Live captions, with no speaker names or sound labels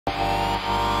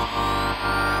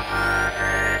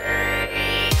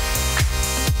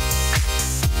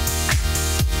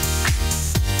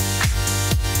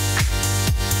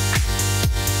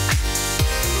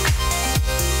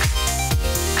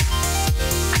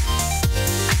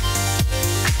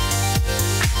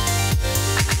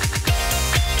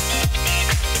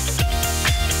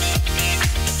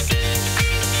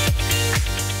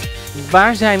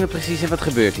Waar zijn we precies en wat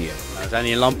gebeurt hier? We zijn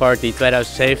hier in LAN-party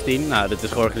 2017. Nou, dit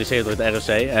is georganiseerd door het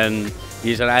ROC. En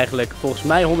hier zijn eigenlijk volgens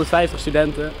mij 150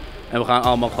 studenten. En we gaan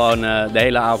allemaal gewoon de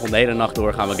hele avond, de hele nacht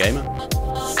door gaan we gamen.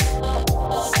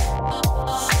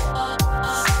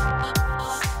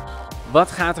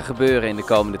 Wat gaat er gebeuren in de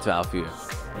komende 12 uur?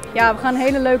 Ja, we gaan een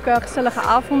hele leuke, gezellige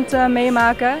avond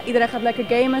meemaken. Iedereen gaat lekker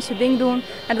gamen, zijn ding doen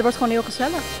en het wordt gewoon heel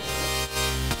gezellig.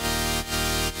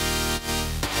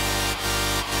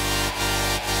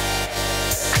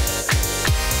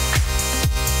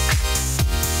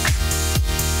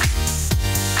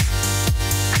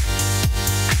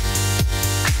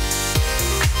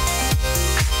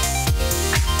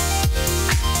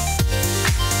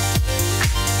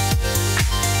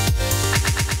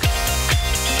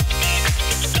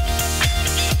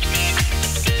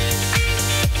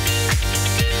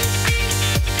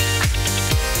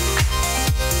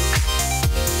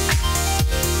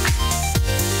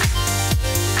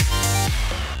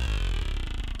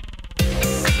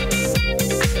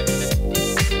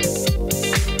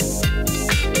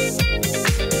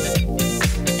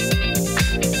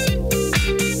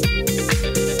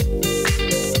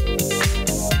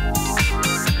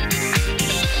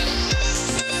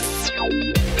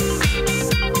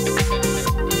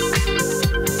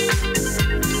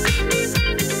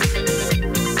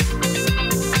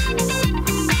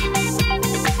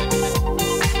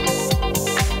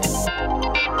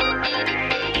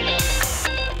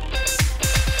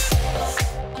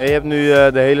 Je hebt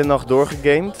nu de hele nacht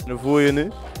doorgegamed. Hoe voel je je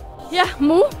nu? Ja,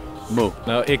 moe. Moe.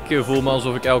 Nou, ik voel me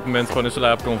alsof ik elk moment gewoon in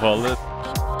slaap kan vallen. Het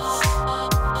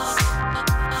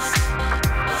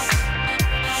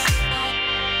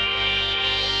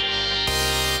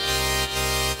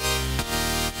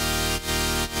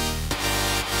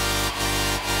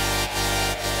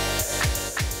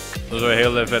was een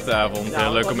hele vette avond,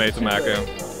 heel leuk om mee te maken.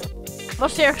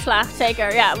 Was zeer geslaagd,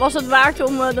 zeker. Ja, was het waard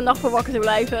om de nacht voor wakker te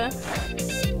blijven.